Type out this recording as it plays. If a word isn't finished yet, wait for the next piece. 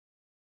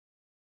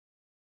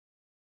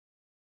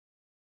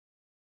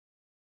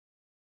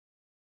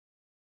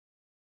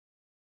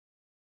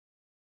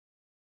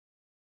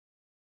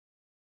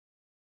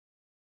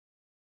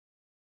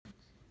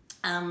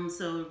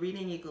So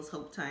reading equals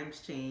hope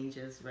times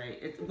changes,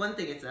 right? One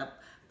thing, it's a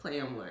play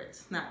on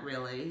words. Not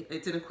really.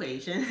 It's an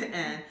equation,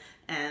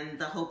 and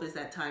the hope is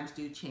that times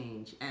do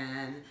change,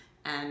 and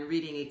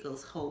reading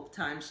equals hope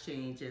times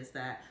change is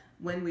that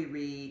when we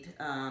read,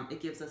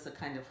 it gives us a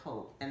kind of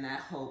hope, and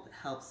that hope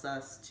helps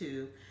us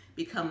to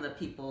become the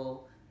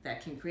people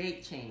that can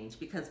create change,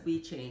 because we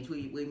change.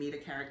 We meet a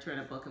character in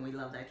a book and we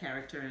love that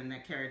character, and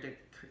that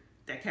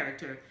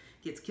character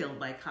gets killed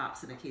by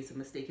cops in a case of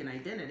mistaken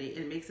identity.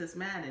 It makes us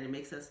mad, and it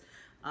makes us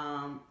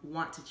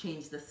want to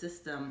change the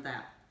system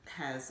that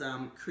has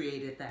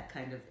created that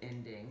kind of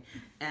ending.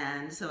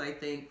 And so I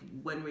think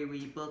when we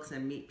read books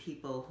and meet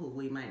people who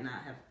we might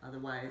not have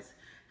otherwise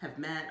have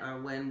met,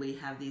 or when we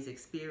have these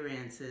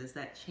experiences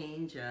that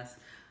change us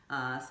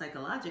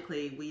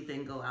psychologically, we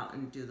then go out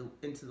and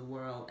into the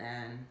world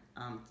and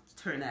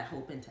turn that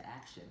hope into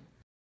action.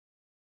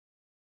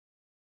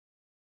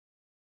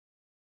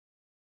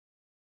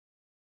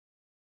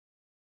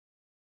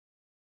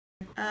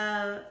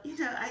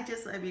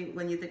 I mean,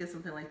 when you think of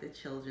something like the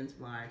Children's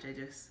March, I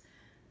just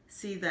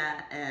see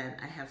that, and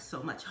I have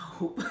so much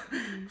hope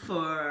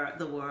for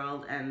the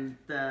world and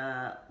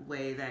the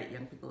way that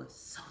young people are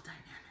so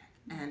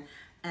dynamic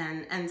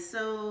and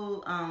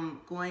so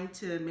going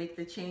to make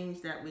the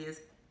change that we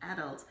as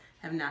adults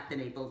have not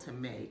been able to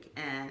make,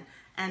 and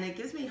it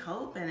gives me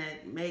hope, and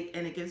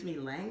it gives me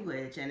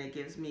language, and it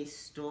gives me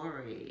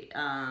story.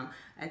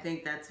 I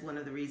think that's one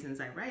of the reasons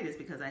I write, is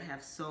because I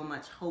have so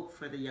much hope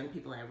for the young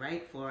people I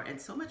write for, and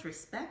so much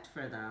respect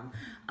for them,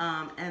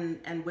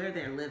 and where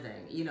they're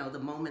living, the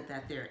moment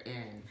that they're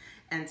in.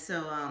 And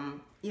so,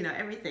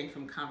 everything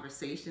from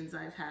conversations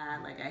I've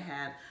had, like I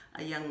had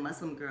a young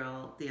Muslim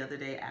girl the other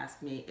day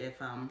ask me if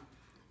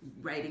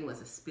writing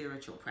was a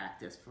spiritual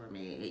practice for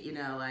me.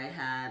 I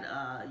had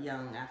a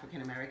young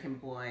African-American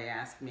boy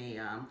ask me,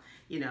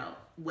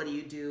 what do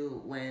you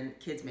do when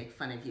kids make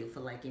fun of you for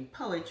liking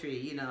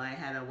poetry? I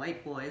had a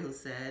white boy who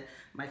said,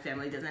 my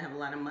family doesn't have a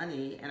lot of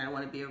money and I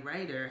want to be a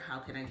writer. How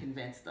can I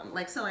convince them?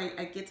 So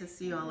I get to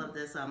see all of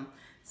this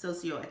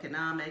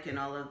socioeconomic and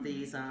all of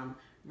these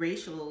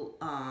racial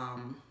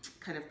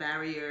kind of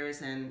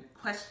barriers and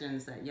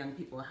questions that young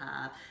people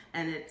have,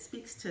 and it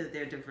speaks to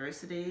their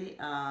diversity.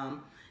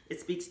 It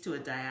speaks to a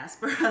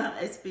diaspora.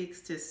 It speaks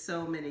to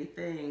so many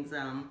things,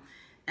 and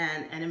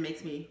it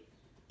makes me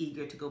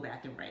eager to go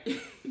back and write.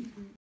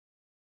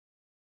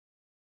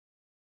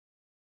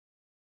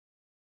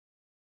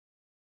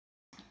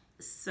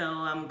 So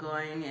I'm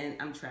going and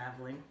I'm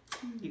traveling,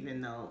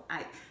 even though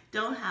I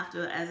don't have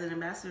to. As an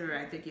ambassador,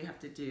 I think you have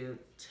to do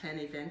 10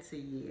 events a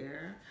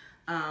year.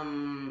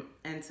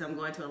 And so I'm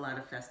going to a lot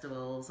of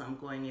festivals, I'm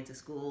going into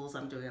schools,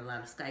 I'm doing a lot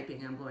of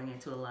Skyping, I'm going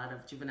into a lot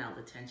of juvenile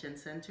detention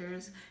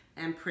centers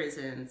and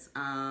prisons.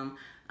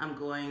 I'm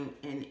going,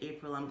 in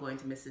April, I'm going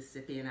to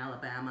Mississippi and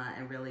Alabama,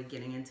 and really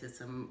getting into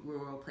some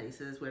rural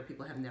places where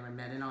people have never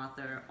met an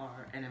author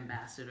or an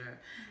ambassador.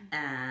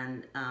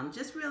 And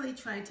just really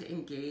trying to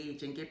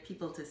engage and get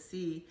people to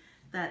see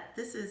that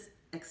this is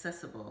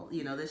accessible.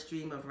 This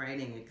dream of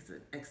writing is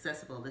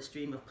accessible. This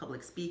dream of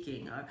public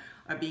speaking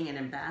or being an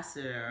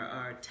ambassador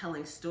or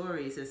telling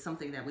stories is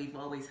something that we've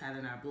always had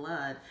in our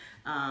blood,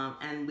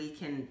 and we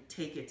can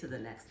take it to the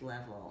next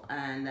level.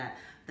 And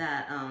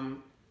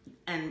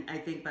and I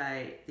think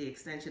by the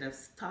extension of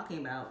talking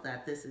about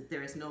that,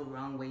 there is no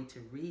wrong way to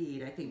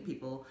read. I think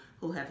people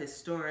who have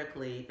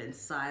historically been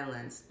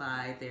silenced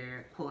by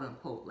their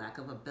quote-unquote lack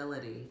of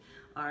ability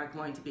are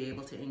going to be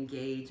able to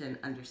engage and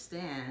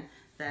understand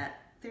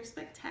that they're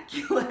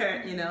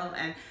spectacular,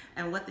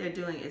 and what they're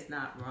doing is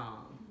not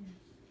wrong.